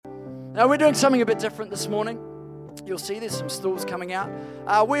Now we're doing something a bit different this morning. You'll see there's some stools coming out.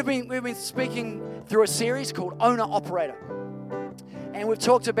 We've been speaking through a series called Owner Operator, and we've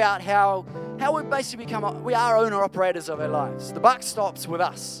talked about how we basically we are owner operators of our lives. The buck stops with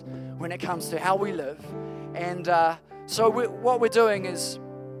us when it comes to how we live, and so what we're doing is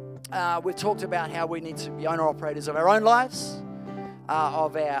we've talked about how we need to be owner operators of our own lives,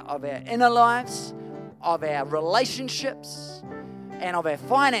 of our inner lives, of our relationships, and of our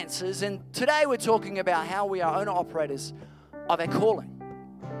finances. And today we're talking about how we are owner operators of our calling.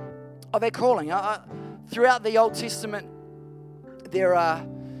 Of our calling. Throughout the Old Testament, there are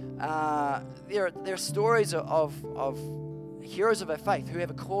stories of heroes of our faith who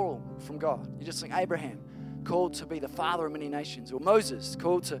have a call from God. You just think Abraham, called to be the father of many nations, or Moses,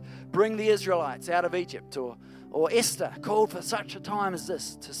 called to bring the Israelites out of Egypt, or Esther, called for such a time as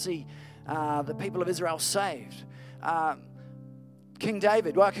this to see the people of Israel saved. King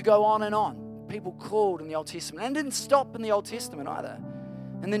David, well, I could go on and on. People called in the Old Testament. And it didn't stop in the Old Testament either.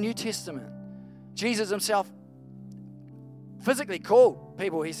 In the New Testament, Jesus himself physically called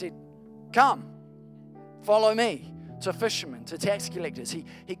people. He said, come, follow me, to fishermen, to tax collectors.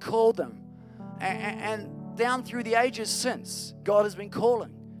 He called them. And down through the ages since, God has been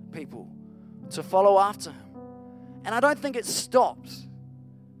calling people to follow after him. And I don't think it stopped.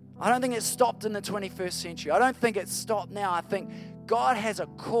 I don't think it stopped in the 21st century. I don't think it stopped now. I think God has a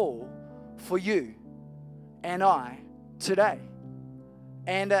call for you and I today.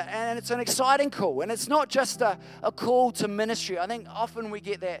 And it's an exciting call. And it's not just a call to ministry. I think often we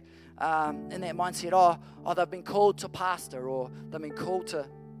get that in that mindset, oh, they've been called to pastor, or they've been called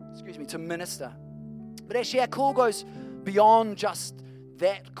to minister. But actually our call goes beyond just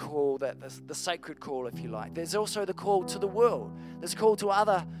that call, the sacred call, if you like. There's also the call to the world. There's a call to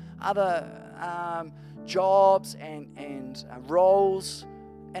other jobs and roles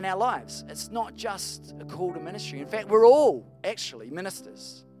in our lives. It's not just a call to ministry. In fact, we're all actually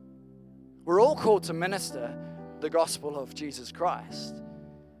ministers. We're all called to minister the gospel of Jesus Christ.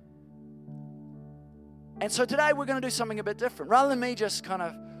 And so today we're going to do something a bit different. Rather than me just kind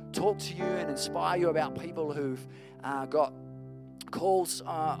of talk to you and inspire you about people who've got calls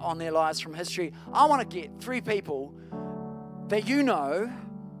on their lives from history, I want to get 3 people that you know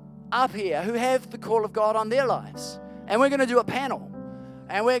up here who have the call of God on their lives. And we're going to do a panel.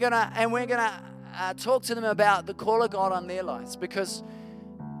 And we're going to talk to them about the call of God on their lives, because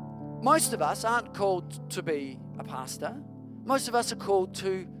most of us aren't called to be a pastor. Most of us are called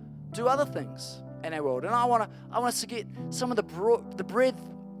to do other things in our world. And I want us to get some of the breadth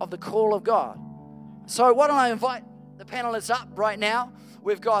of the call of God. So why don't I invite the panelists up right now?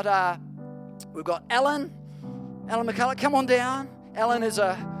 We've got Alan McCullough. Come on down. Alan is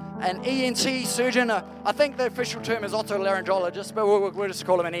an ENT surgeon. I think the official term is otolaryngologist, but we'll just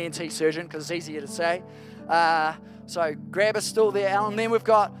call him an ENT surgeon because it's easier to say. So grab a stool there, Alan. Then we've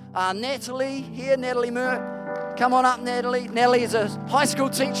got Natalie here, Natalie Murr. Come on up, Natalie. Natalie is a high school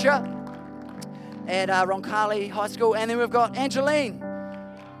teacher at Roncalli High School. And then we've got Angeline.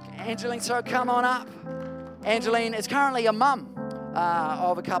 Angeline, so come on up. Angeline is currently a mum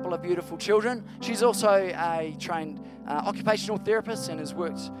of a couple of beautiful children. She's also a trained occupational therapist and has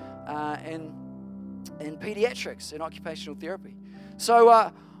worked in pediatrics and occupational therapy. So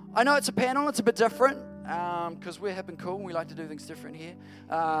I know it's a panel, it's a bit different because we're hip and cool and we like to do things different here.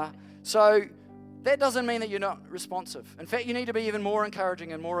 So that doesn't mean that you're not responsive. In fact, you need to be even more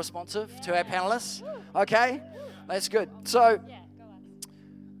encouraging and more responsive to our panelists. Okay? That's good. So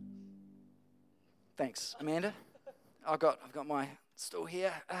thanks, Amanda. I've got my stool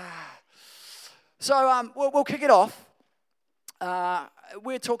here. So we'll kick it off.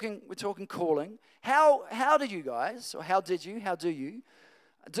 We're talking calling. How did you guys, or how do you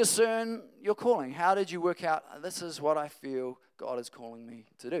discern your calling? How did you work out, this is what I feel God is calling me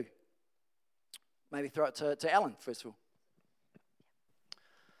to do? Maybe throw it to Alan, first of all.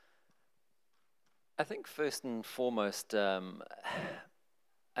 I think first and foremost, I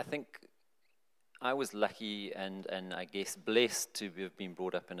think I was lucky and I guess blessed to have been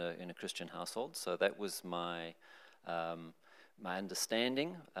brought up in a Christian household. So that was my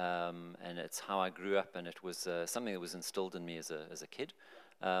understanding, and it's how I grew up, and it was something that was instilled in me as a kid.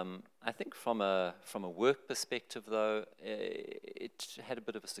 I think from a work perspective, though, it had a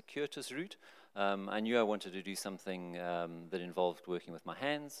bit of a circuitous route. I knew I wanted to do something that involved working with my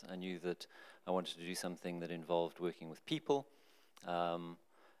hands. I knew that I wanted to do something that involved working with people.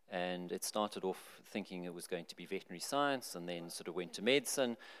 And it started off thinking it was going to be veterinary science, and then sort of went to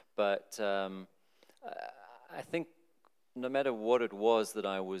medicine. But I think no matter what it was that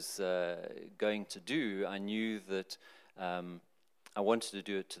I was going to do, I knew that I wanted to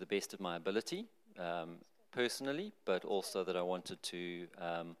do it to the best of my ability, personally, but also that I wanted to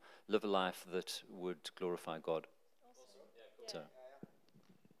live a life that would glorify God. So.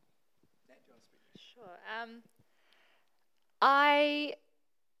 Sure. I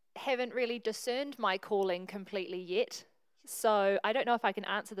haven't really discerned my calling completely yet, so I don't know if I can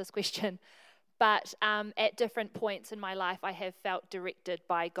answer this question, but at different points in my life I have felt directed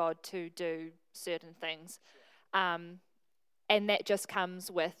by God to do certain things, and that just comes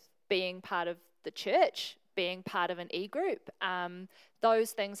with being part of the church, being part of an e-group.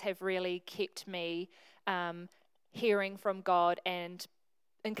 Those things have really kept me hearing from God and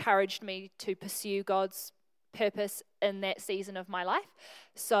encouraged me to pursue God's purpose in that season of my life.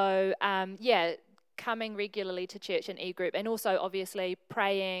 So coming regularly to church and e-group, and also obviously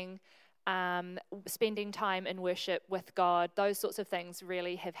praying, spending time in worship with God, those sorts of things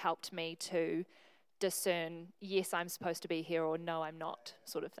really have helped me to discern, yes, I'm supposed to be here, or no, I'm not,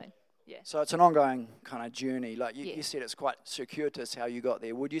 sort of thing. Yeah. So it's an ongoing kind of journey. Like you said, it's quite circuitous how you got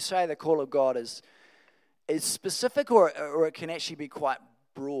there. Would you say the call of God is specific, or it can actually be quite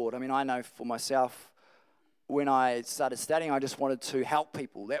broad? I mean, I know for myself, when I started studying, I just wanted to help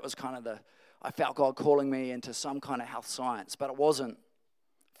people. That was kind of I felt God calling me into some kind of health science, but it wasn't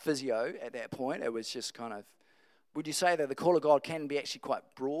physio at that point. It was just kind of, would you say that the call of God can be actually quite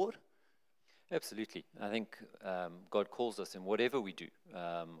broad? Absolutely. I think God calls us in whatever we do,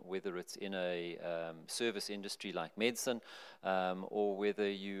 whether it's in a service industry like medicine, or whether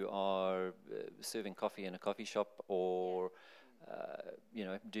you are serving coffee in a coffee shop, or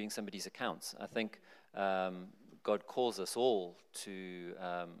doing somebody's accounts. I think God calls us all to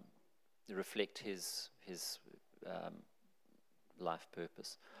reflect His life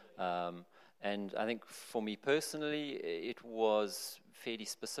purpose. And I think for me personally, it was fairly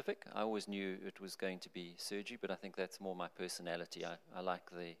specific. I always knew it was going to be surgery, but I think that's more my personality. I like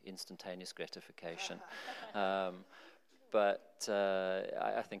the instantaneous gratification. But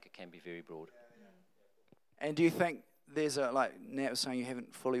I think it can be very broad. And do you think there's like Nat was saying, you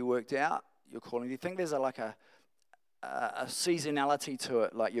haven't fully worked out your calling? Do you think there's a seasonality to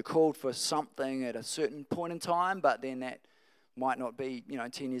it? Like you're called for something at a certain point in time, but then that might not be,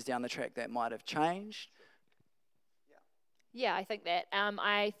 10 years down the track, that might have changed? Yeah, I think that.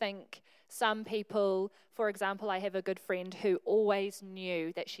 I think some people, for example, I have a good friend who always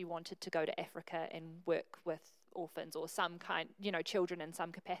knew that she wanted to go to Africa and work with orphans or some kind, children in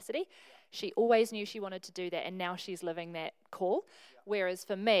some capacity. She always knew she wanted to do that, and now she's living that call. Whereas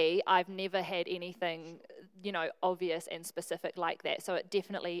for me, I've never had anything, obvious and specific like that. So it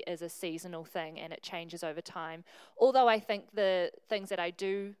definitely is a seasonal thing, and it changes over time. Although I think the things that I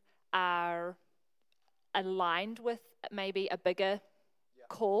do are aligned with maybe a bigger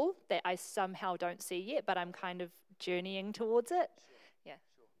call that I somehow don't see yet, but I'm kind of journeying towards it.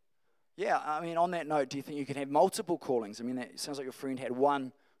 Yeah, I mean, on that note, do you think you can have multiple callings? I mean, it sounds like your friend had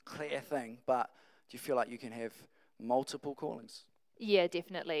one clear thing, but do you feel like you can have multiple callings? Yeah,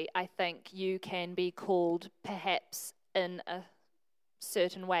 definitely. I think you can be called perhaps in a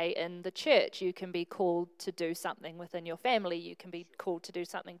certain way in the church. You can be called to do something within your family. You can be called to do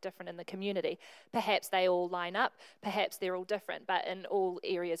something different in the community. Perhaps they all line up. Perhaps they're all different. But in all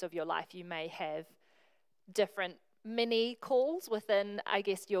areas of your life, you may have different mini calls within, I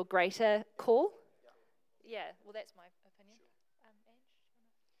guess, your greater call. Yeah, well, that's my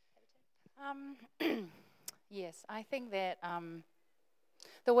opinion. Yes, I think that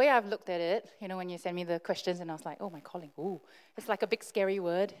the way I've looked at it, when you send me the questions and I was like, oh, my calling, it's like a big scary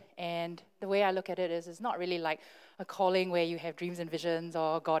word. And the way I look at it is it's not really like a calling where you have dreams and visions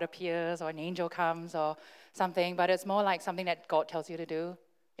or God appears or an angel comes or something, but it's more like something that God tells you to do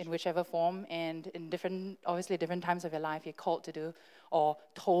in whichever form, and in different times of your life you're called to do or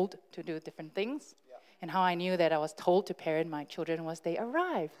told to do different things. Yeah. And how I knew that I was told to parent my children was they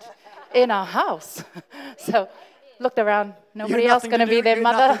arrived in our house. So looked around, nobody else going to be their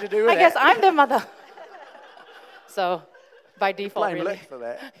mother. I guess I'm their mother. So by default, blame really. Lick for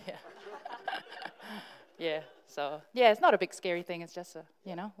that. Yeah. So it's not a big scary thing. It's just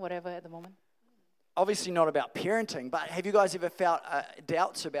whatever at the moment. Obviously not about parenting, but have you guys ever felt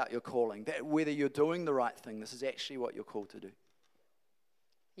doubts about your calling, that whether you're doing the right thing, this is actually what you're called to do?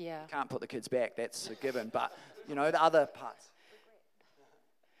 Yeah. You can't put the kids back, that's a given, but, the other parts.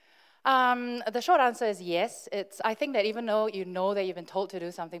 The short answer is yes. I think that even though you know that you've been told to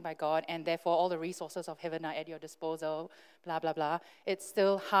do something by God, and therefore all the resources of heaven are at your disposal, blah, blah, blah, it's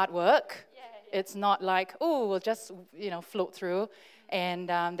still hard work. Yeah. It's not like, we'll just, float through. And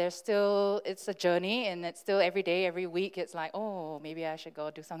it's a journey, and it's still every day, every week, it's like, oh, maybe I should go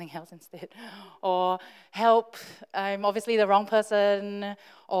do something else instead. Or help, I'm obviously the wrong person.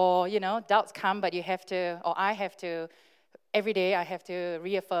 Or, doubts come, but I have to, every day I have to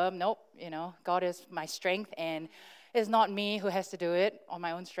reaffirm, nope, God is my strength, and it's not me who has to do it on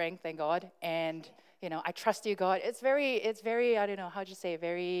my own strength, thank God. And, I trust you, God. It's very, I don't know, how'd you say,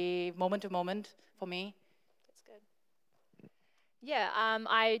 very moment to moment for me. That's good. Yeah,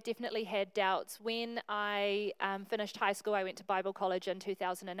 I definitely had doubts. When I finished high school, I went to Bible college in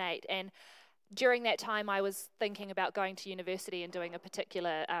 2008, and during that time I was thinking about going to university and doing a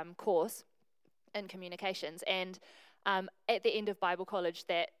particular course in communications. And at the end of Bible college,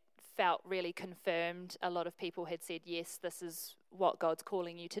 that felt really confirmed. A lot of people had said, yes, this is what God's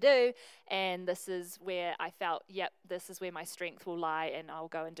calling you to do, and this is where I felt, yep, this is where my strength will lie, and I'll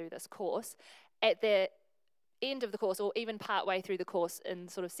go and do this course. At the end of the course, or even part way through the course in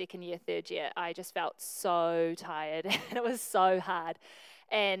sort of second year, third year, I just felt so tired, and it was so hard.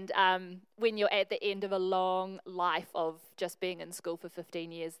 And when you're at the end of a long life of just being in school for 15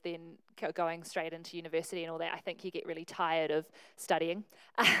 years, then going straight into university and all that, I think you get really tired of studying.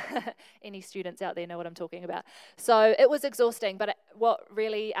 Any students out there know what I'm talking about. So it was exhausting, but what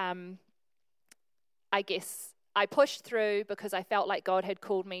really, I guess, I pushed through because I felt like God had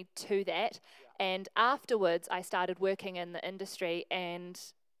called me to that. Yeah. And afterwards, I started working in the industry, and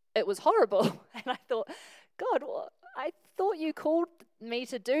it was horrible. And I thought, God, what? I thought you called me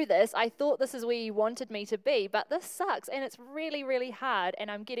to do this. I thought this is where you wanted me to be, but this sucks, and it's really, really hard,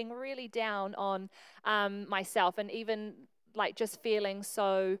 and I'm getting really down on myself, and even like just feeling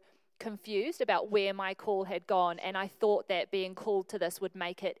so confused about where my call had gone. And I thought that being called to this would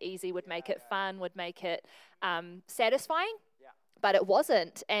make it easy, would make it fun, would make it satisfying, but it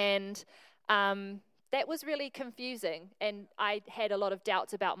wasn't. And that was really confusing, and I had a lot of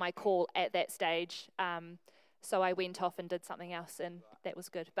doubts about my call at that stage. So I went off and did something else, and that was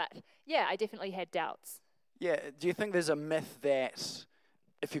good. But yeah, I definitely had doubts. Yeah, do you think there's a myth that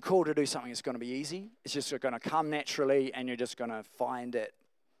if you're called to do something, it's going to be easy? It's just going to come naturally, and you're just going to find it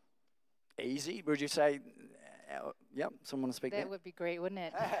easy? Would you say, yep, someone want to speak there? That would be great, wouldn't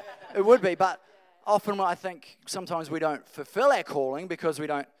it? It would be, but often I think sometimes we don't fulfill our calling because we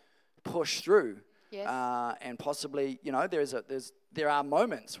don't push through. Yes. And possibly, there are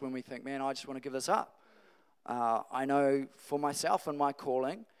moments when we think, man, I just want to give this up. I know for myself and my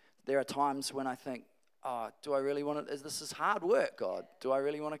calling, there are times when I think, do I really want to, this is hard work, God. Do I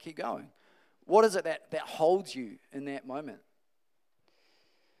really want to keep going? What is it that holds you in that moment?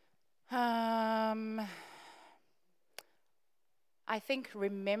 I think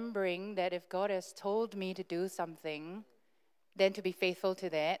remembering that if God has told me to do something, then to be faithful to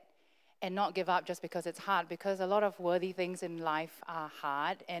that and not give up just because it's hard, because a lot of worthy things in life are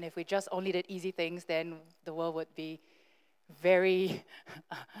hard, and if we just only did easy things, then the world would be very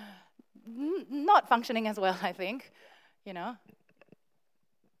not functioning as well, I think,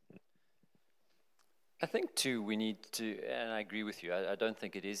 I think, too, we need to, and I agree with you, I don't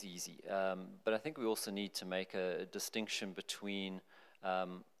think it is easy, but I think we also need to make a distinction between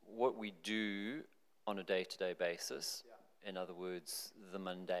what we do on a day-to-day basis. In other words, the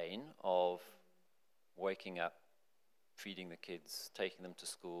mundane of waking up, feeding the kids, taking them to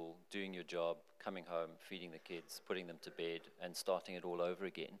school, doing your job, coming home, feeding the kids, putting them to bed, and starting it all over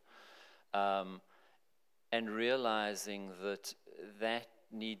again. And realizing that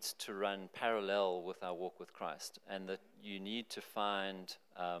needs to run parallel with our walk with Christ, and that you need to find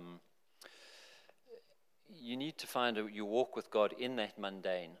your walk with God in that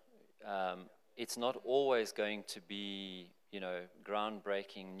mundane. It's not always going to be,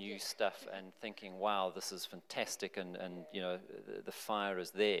 groundbreaking new stuff and thinking, wow, this is fantastic, and the fire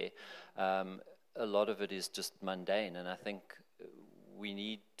is there. A lot of it is just mundane, and I think we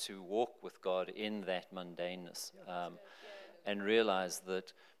need to walk with God in that mundaneness, and realize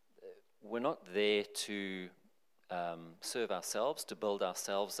that we're not there to serve ourselves, to build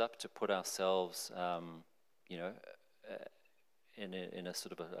ourselves up, to put ourselves, in a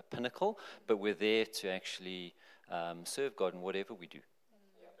sort of a pinnacle, but we're there to actually serve God in whatever we do.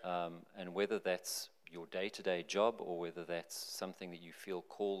 And whether that's your day-to-day job or whether that's something that you feel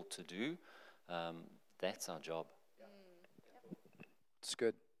called to do, that's our job. It's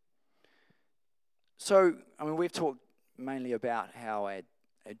good. So, we've talked mainly about how our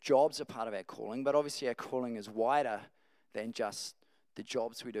jobs are part of our calling, but obviously our calling is wider than just the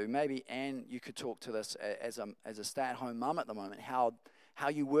jobs we do. Maybe, Anne, you could talk to this as a stay-at-home mum at the moment, how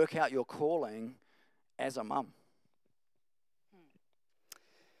you work out your calling as a mum.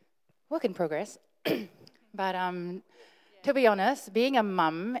 Work in progress. But To be honest, being a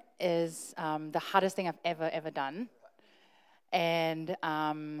mum is the hardest thing I've ever done. And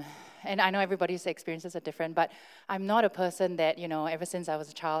I know everybody's experiences are different, but I'm not a person that, ever since I was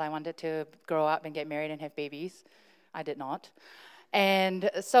a child, I wanted to grow up and get married and have babies. I did not. And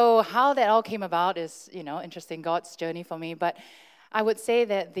so how that all came about is, interesting, God's journey for me. But I would say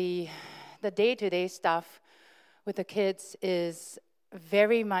that the day-to-day stuff with the kids is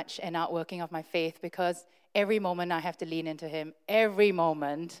very much an outworking of my faith, because every moment I have to lean into Him. Every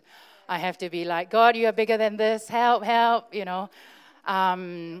moment I have to be like, God, you are bigger than this. Help, and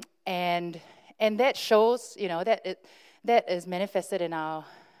that shows, that is manifested in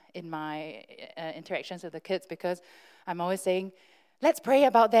my interactions with the kids, because I'm always saying, let's pray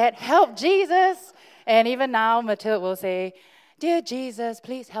about that. Help, Jesus. And even now, Matilda will say, dear Jesus,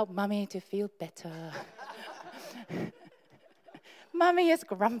 please help Mommy to feel better. Mommy is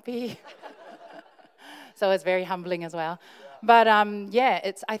grumpy. So it's very humbling as well. But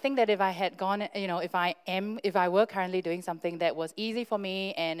I think that if I had gone, if I were currently doing something that was easy for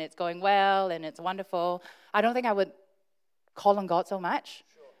me and it's going well and it's wonderful, I don't think I would call on God so much.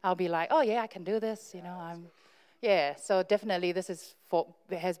 Sure. I'll be like, oh yeah, I can do this. So definitely this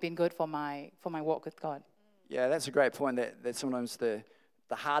has been good for my walk with God. Yeah, that's a great point. That sometimes the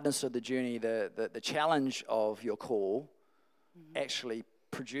hardness of the journey, the challenge of your call, actually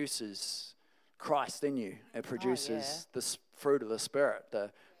produces Christ in you. It produces this fruit of the Spirit,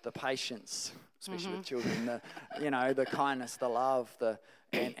 the patience, especially with children, the kindness, the love,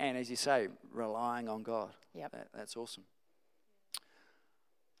 and as you say, relying on God. Yep. That's awesome.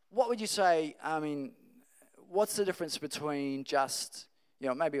 What would you say? I mean, what's the difference between just,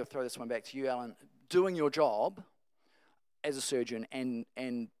 maybe I'll throw this one back to you, Alan, doing your job as a surgeon and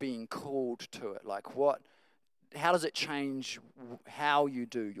being called to it? Like, how does it change how you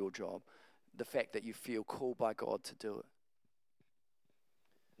do your job? The fact that you feel called by God to do it?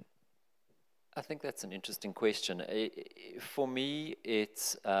 I think that's an interesting question. For me,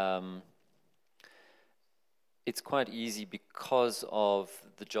 it's quite easy because of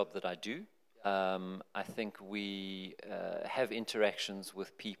the job that I do. I think we have interactions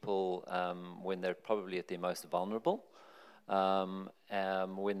with people when they're probably at their most vulnerable,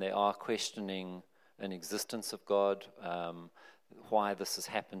 when they are questioning an existence of God, why this has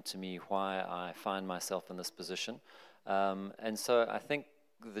happened to me, why I find myself in this position. And so I think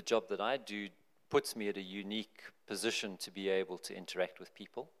the job that I do puts me at a unique position to be able to interact with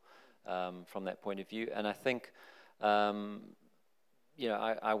people from that point of view. And I think, I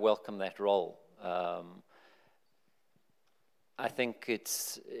welcome that role. I think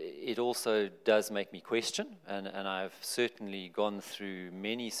it also does make me question, and I've certainly gone through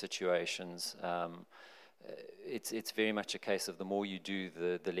many situations. It's very much a case of the more you do,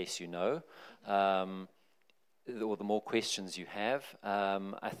 the less you know, or the more questions you have.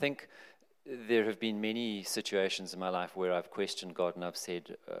 I think there have been many situations in my life where I've questioned God and I've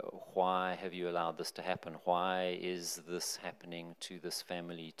said, why have you allowed this to happen? Why is this happening to this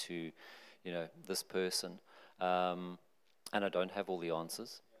family, to this person? And I don't have all the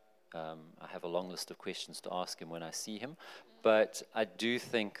answers. I have a long list of questions to ask Him when I see Him. But I do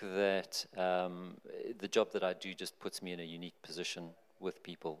think that the job that I do just puts me in a unique position with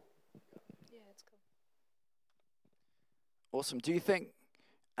people. Yeah, that's cool. Awesome. Do you think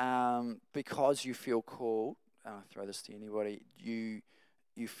because you feel called, I'll throw this to anybody, you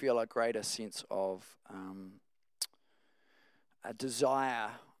feel a greater sense of a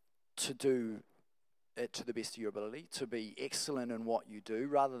desire to do it to the best of your ability, to be excellent in what you do,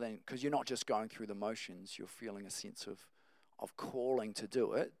 rather than, because you're not just going through the motions, you're feeling a sense of calling to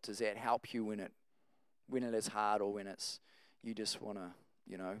do it? Does that help you when it is hard, or when you just want to,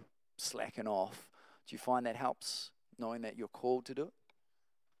 slacken off? Do you find that helps, knowing that you're called to do it?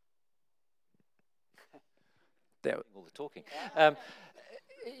 All the talking.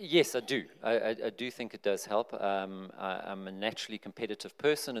 Yes, I do. I do think it does help. I'm a naturally competitive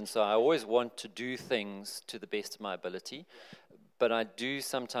person, and so I always want to do things to the best of my ability. But I do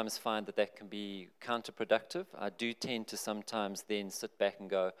sometimes find that can be counterproductive. I do tend to sometimes then sit back and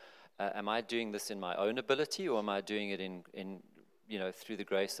go, am I doing this in my own ability, or am I doing it in through the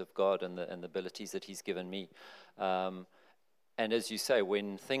grace of God and the abilities that He's given me? And as you say,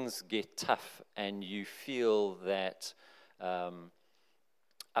 when things get tough and you feel that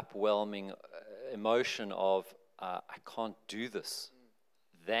upwhelming emotion of I can't do this,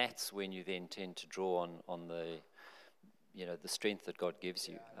 that's when you then tend to draw on the the strength that God gives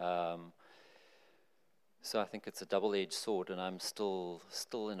you. So I think it's a double-edged sword, and I'm still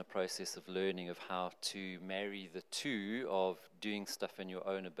in a process of learning of how to marry the two of doing stuff in your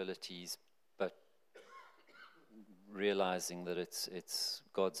own abilities, but realizing that it's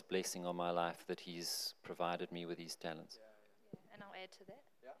God's blessing on my life, that He's provided me with these talents. And I'll add to that.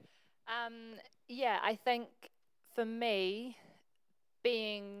 I think for me,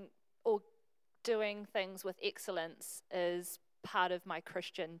 being or doing things with excellence is part of my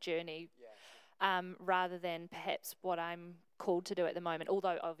Christian journey, rather than perhaps what I'm called to do at the moment,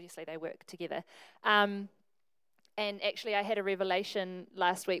 although obviously they work together. And actually I had a revelation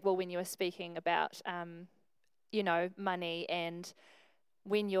last week, when you were speaking about, money, and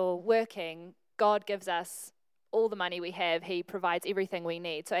when you're working, God gives us all the money we have. He provides everything we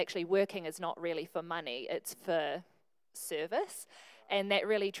need. So actually working is not really for money, it's for service. And that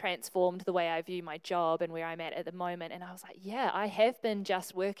really transformed the way I view my job and where I'm at the moment. And I was like, I have been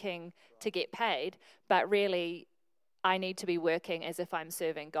just working to get paid, but really I need to be working as if I'm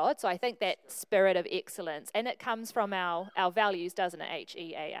serving God. So I think that spirit of excellence, and it comes from our values, doesn't it?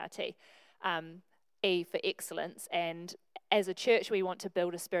 HEART. E for excellence. And as a church, we want to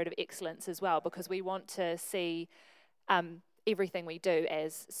build a spirit of excellence as well, because we want to see everything we do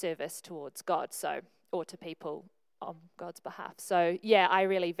as service towards God, or to people on God's behalf. So I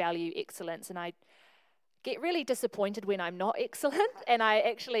really value excellence, and I get really disappointed when I'm not excellent, and I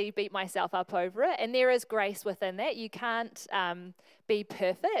actually beat myself up over it. And there is grace within that. You can't be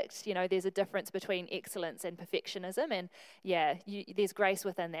perfect. There's a difference between excellence and perfectionism, and there's grace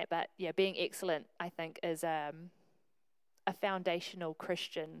within that. But being excellent, I think, is a foundational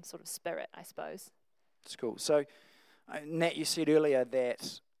Christian sort of spirit, I suppose. That's cool. So, Nat, you said earlier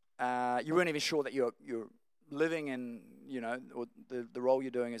that you weren't even sure that you're living in, or the role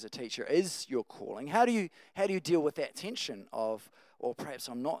you're doing as a teacher is your calling. How do you deal with that tension of, or perhaps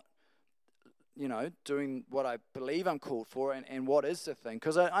I'm not, doing what I believe I'm called for, and what is the thing?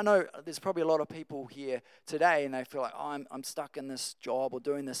 Because I know there's probably a lot of people here today, and they feel like, I'm stuck in this job or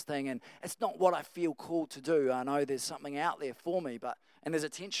doing this thing, and it's not what I feel called to do. I know there's something out there for me, and there's a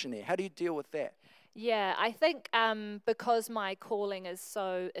tension there. How do you deal with that? Yeah, I think because my calling is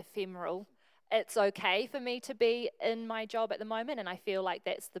so ephemeral, it's okay for me to be in my job at the moment, and I feel like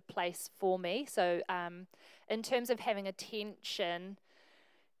that's the place for me. So in terms of having a tension,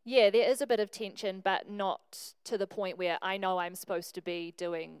 there is a bit of tension, but not to the point where I know I'm supposed to be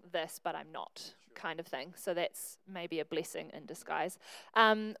doing this, but I'm not, kind of thing. So that's maybe a blessing in disguise.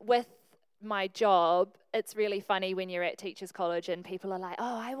 With my job, it's really funny when you're at Teachers College and people are like,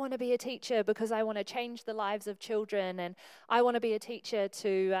 I want to be a teacher because I want to change the lives of children, and I want to be a teacher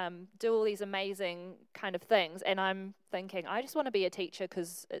to do all these amazing kind of things. And I'm thinking, I just want to be a teacher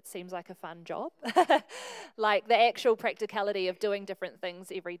because it seems like a fun job. Like the actual practicality of doing different things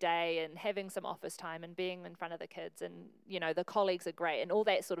every day and having some office time and being in front of the kids, and the colleagues are great and all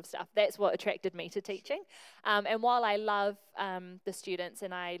that sort of stuff. That's what attracted me to teaching. And while I love the students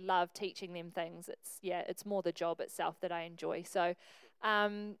and I love teaching them things, it's more the job itself that I enjoy. So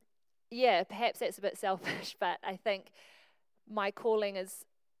perhaps that's a bit selfish, but I think my calling is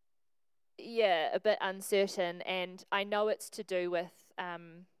a bit uncertain, and I know it's to do with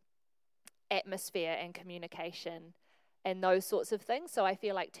atmosphere and communication and those sorts of things. So I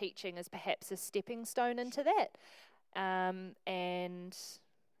feel like teaching is perhaps a stepping stone into that.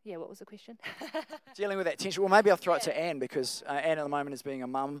 What was the question? Dealing with that tension. Well, maybe I'll throw it to Anne, because Anne at the moment is being a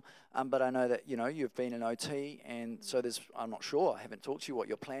mum, but I know that, you've been an OT, and so I'm not sure, I haven't talked to you what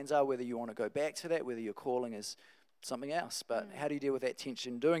your plans are, whether you want to go back to that, whether your calling is something else. But how do you deal with that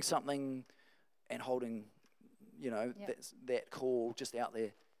tension, doing something and holding, that call just out there?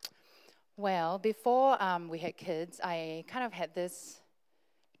 Well, before we had kids, I kind of had this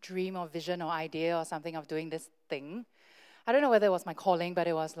dream or vision or idea or something of doing this thing. I don't know whether it was my calling, but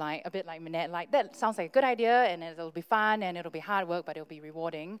it was like a bit like Minette, like that sounds like a good idea, and it'll be fun, and it'll be hard work, but it'll be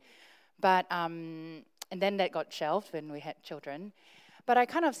rewarding. But and then that got shelved when we had children. But I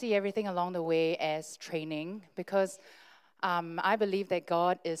kind of see everything along the way as training, because I believe that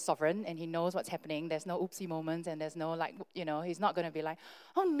God is sovereign and He knows what's happening. There's no oopsie moments, and there's no He's not going to be like,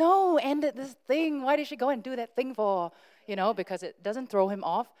 oh no, ended this thing. Why did she go and do that thing for? Because it doesn't throw Him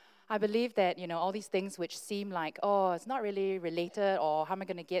off. I believe that, all these things which seem like, it's not really related, or how am I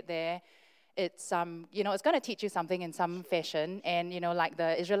going to get there? It's, it's going to teach you something in some fashion. And, like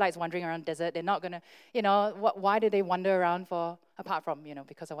the Israelites wandering around the desert, they're not going to, why did they wander around apart from,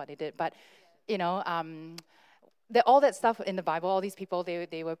 because of what they did? But, all that stuff in the Bible, all these people,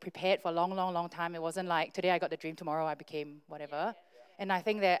 they were prepared for a long, long, long time. It wasn't like, today I got the dream, tomorrow I became whatever. And I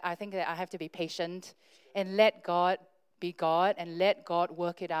think that I have to be patient and let God be God, and let God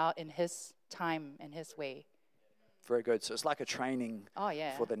work it out in His time and His way. Very good. So it's like a training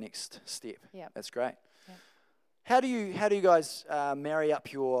for the next step. Yeah. That's great. Yeah. How do you guys marry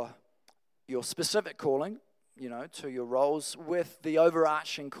up your specific calling to your roles with the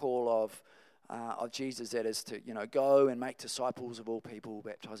overarching call of Jesus, that is to, go and make disciples of all people,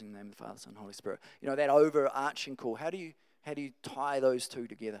 baptizing them in the name of the Father, Son, and Holy Spirit. That overarching call. How do you tie those two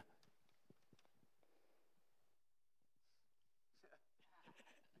together?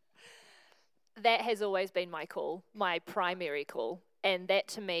 That has always been my call, my primary call, and that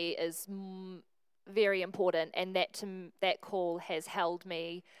to me is very important. And that call has held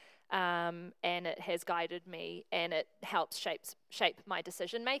me, and it has guided me, and it helps shape my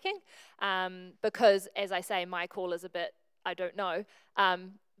decision making. Because, as I say, my call is a bit, I don't know,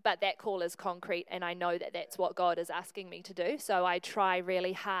 but that call is concrete, and I know that that's what God is asking me to do. So I try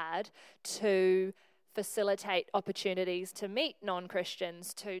really hard to facilitate opportunities to meet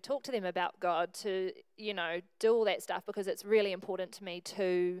non-Christians, to talk to them about God, to, do all that stuff, because it's really important to me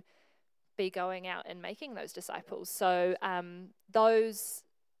to be going out and making those disciples. So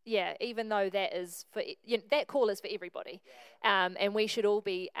even though that is that call is for everybody, and we should all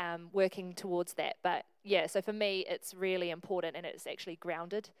be working towards that. But so for me, it's really important, and it's actually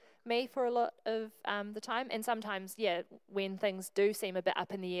grounded me for a lot of the time. And sometimes, when things do seem a bit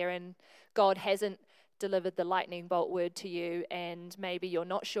up in the air and God hasn't delivered the lightning bolt word to you, and maybe you're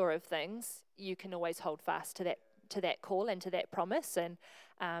not sure of things, you can always hold fast to that call and to that promise, and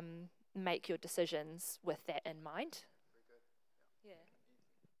make your decisions with that in mind.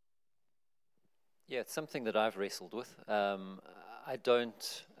 Yeah, it's something that I've wrestled with. I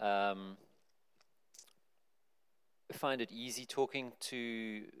don't find it easy talking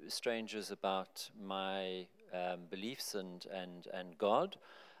to strangers about my beliefs and God.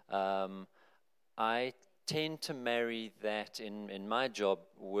 I tend to marry that in my job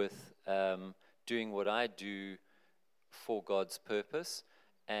with doing what I do for God's purpose,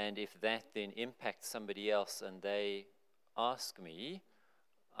 and if that then impacts somebody else and they ask me,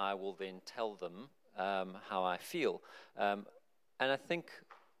 I will then tell them how I feel. And I think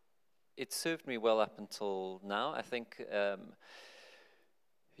it served me well up until now. I think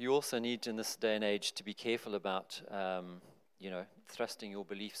you also need in this day and age to be careful about thrusting your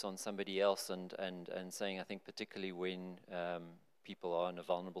beliefs on somebody else and saying, I think particularly when people are in a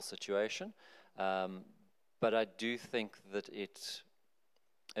vulnerable situation. But I do think that it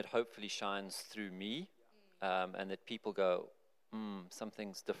hopefully shines through me, and that people go,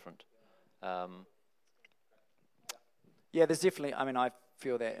 something's different. There's definitely, I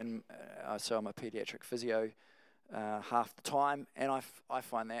feel that, so I'm a pediatric physio half the time, and I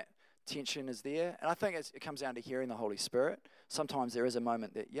find that tension is there, and I think it comes down to hearing the Holy Spirit. Sometimes there is a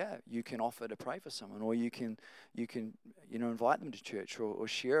moment that you can offer to pray for someone, or you can invite them to church or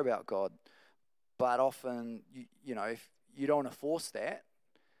share about God, but often if you don't want to force that,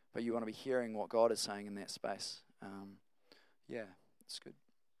 but you want to be hearing what God is saying in that space. It's good.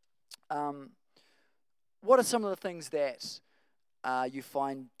 What are some of the things that you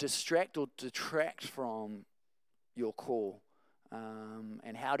find distract or detract from your call,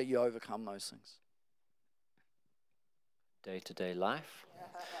 and how do you overcome those things? Day-to-day life,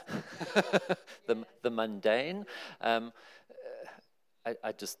 the mundane.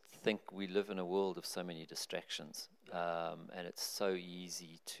 I just think we live in a world of so many distractions, and it's so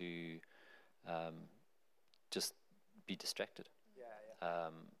easy to just be distracted.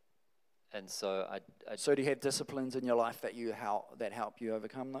 And so So do you have disciplines in your life that help you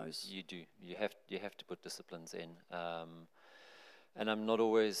overcome those? You do. You have to put disciplines in. And I'm not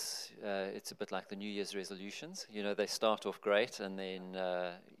always. It's a bit like the New Year's resolutions. They start off great, and then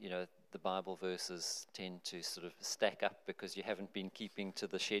the Bible verses tend to sort of stack up because you haven't been keeping to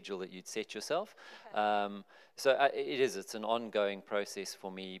the schedule that you'd set yourself. So it's an ongoing process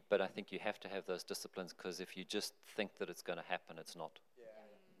for me. But I think you have to have those disciplines, because if you just think that it's going to happen, it's not.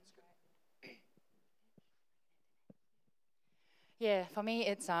 Yeah, for me,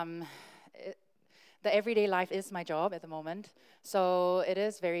 it's the everyday life is my job at the moment, so it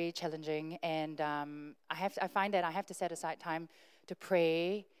is very challenging, and I find that I have to set aside time to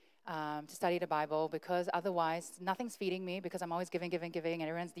pray, to study the Bible, because otherwise nothing's feeding me, because I'm always giving, and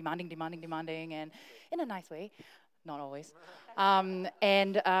everyone's demanding, and in a nice way, not always.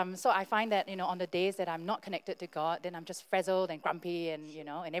 So I find that on the days that I'm not connected to God, then I'm just frazzled and grumpy, and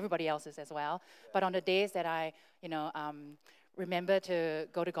and everybody else is as well. But on the days that I remember to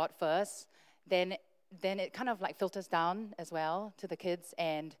go to God first, then it kind of like filters down as well to the kids,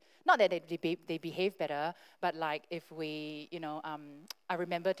 and not that they behave better, but like if we, I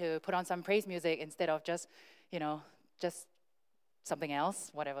remember to put on some praise music instead of just something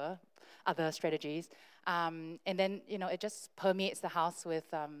else, whatever, other strategies, and then it just permeates the house with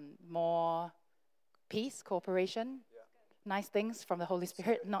more peace, cooperation, nice things from the Holy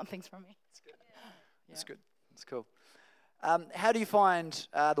Spirit, not things from me. That's good. It's cool. How do you find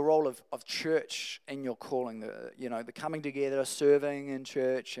the role of church in your calling? The coming together, serving in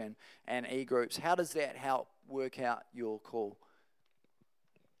church and e-groups. How does that help work out your call?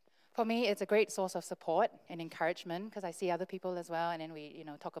 For me, it's a great source of support and encouragement because I see other people as well, and then we,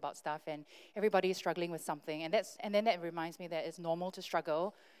 talk about stuff, and everybody is struggling with something, and then that reminds me that it's normal to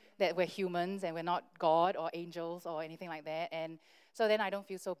struggle, that we're humans and we're not God or angels or anything like that, and so then I don't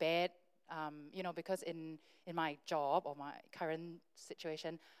feel so bad, because in my job or my current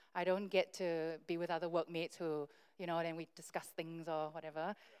situation, I don't get to be with other workmates who, then we discuss things or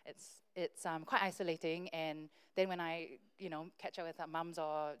whatever. It's quite isolating, and then when I, catch up with mums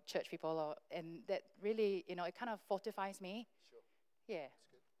or church people, and that really, it kind of fortifies me. Sure. Yeah.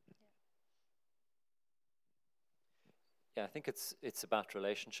 Yeah, I think it's about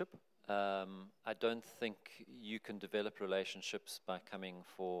relationship. I don't think you can develop relationships by coming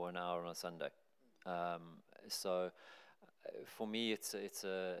for an hour on a Sunday. So for me, it's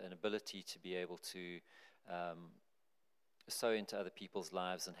an ability to be able to sow into other people's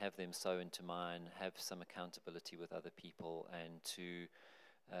lives and have them sow into mine, have some accountability with other people, and to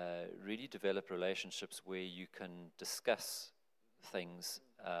really develop relationships where you can discuss things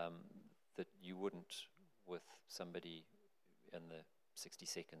that you wouldn't with somebody in the 60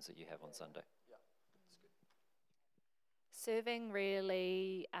 seconds that you have on Sunday. Yeah, that's good. Serving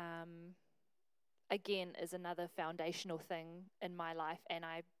really, again, is another foundational thing in my life, and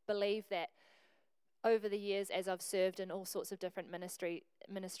I believe that over the years, as I've served in all sorts of different ministry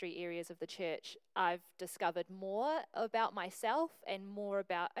areas of the church, I've discovered more about myself and more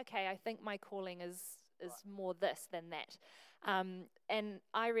about, okay, I think my calling is more this than that. And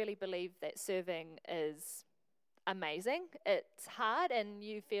I really believe that serving is amazing. It's hard, and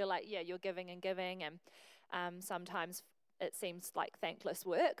you feel like, you're giving, and sometimes it seems like thankless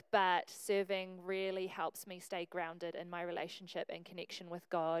work, but serving really helps me stay grounded in my relationship and connection with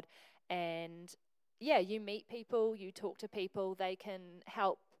God. And you meet people, you talk to people, they can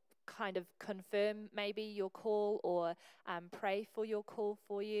help kind of confirm maybe your call or pray for your call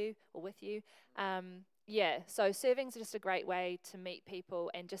for you or with you. So serving's just a great way to meet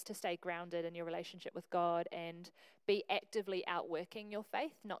people and just to stay grounded in your relationship with God and be actively outworking your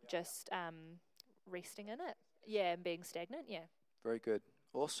faith, not just resting in it. Yeah, and being stagnant, yeah. Very good.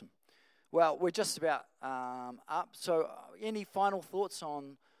 Awesome. Well, we're just about up. So any final thoughts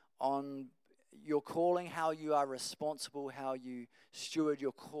on your calling, how you are responsible, how you steward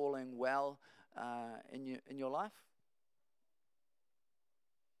your calling well in your life?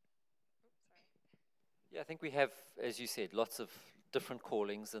 Yeah, I think we have, as you said, lots of different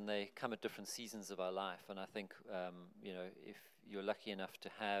callings, and they come at different seasons of our life. And I think, if you're lucky enough to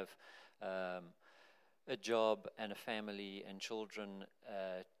have a job and a family and children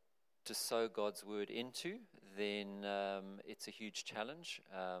to sow God's word into, then it's a huge challenge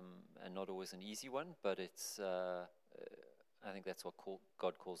and not always an easy one, but it's I think that's what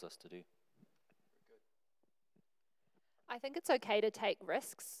God calls us to do. I think it's okay to take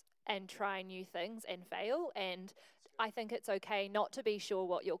risks and try new things and fail, and I think it's okay not to be sure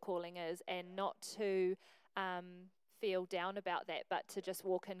what your calling is and not to feel down about that, but to just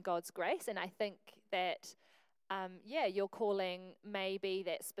walk in God's grace. And I think that your calling may be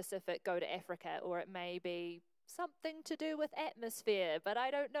that specific, go to Africa, or it may be something to do with atmosphere, but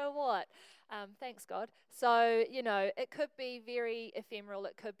I don't know what. Thanks, God. So, it could be very ephemeral,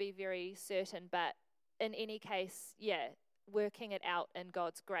 it could be very certain, but in any case, working it out in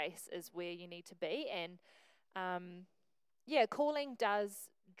God's grace is where you need to be. And, calling does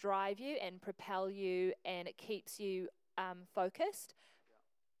drive you and propel you, and it keeps you focused,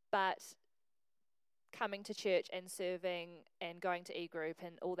 but coming to church and serving and going to e-group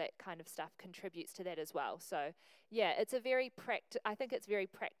and all that kind of stuff contributes to that as well. So it's I think it's very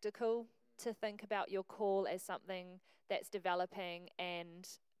practical to think about your call as something that's developing and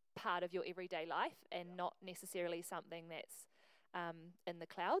part of your everyday life, and not necessarily something that's in the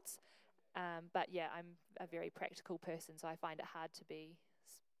clouds. But I'm a very practical person, so I find it hard to be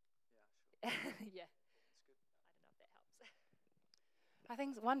yeah. That's good. I don't know if that helps. I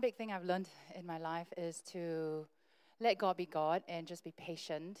think one big thing I've learned in my life is to let God be God and just be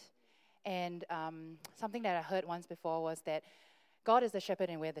patient. And something that I heard once before was that God is the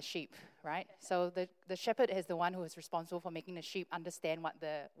shepherd and we're the sheep, right? So the shepherd is the one who is responsible for making the sheep understand what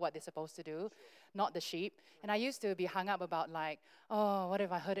they're supposed to do, not the sheep. And I used to be hung up about what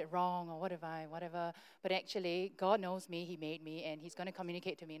if I heard it wrong, or what if I, whatever. But actually, God knows me, He made me, and He's going to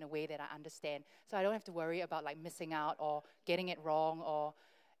communicate to me in a way that I understand. So I don't have to worry about missing out or getting it wrong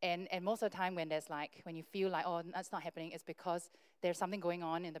and most of the time when there's when you feel that's not happening, it's because there's something going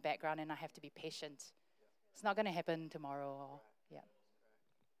on in the background and I have to be patient. It's not going to happen tomorrow. Or, yeah.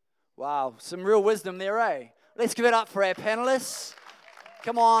 Wow, some real wisdom there, eh? Let's give it up for our panelists.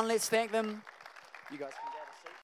 Come on, let's thank them. You guys.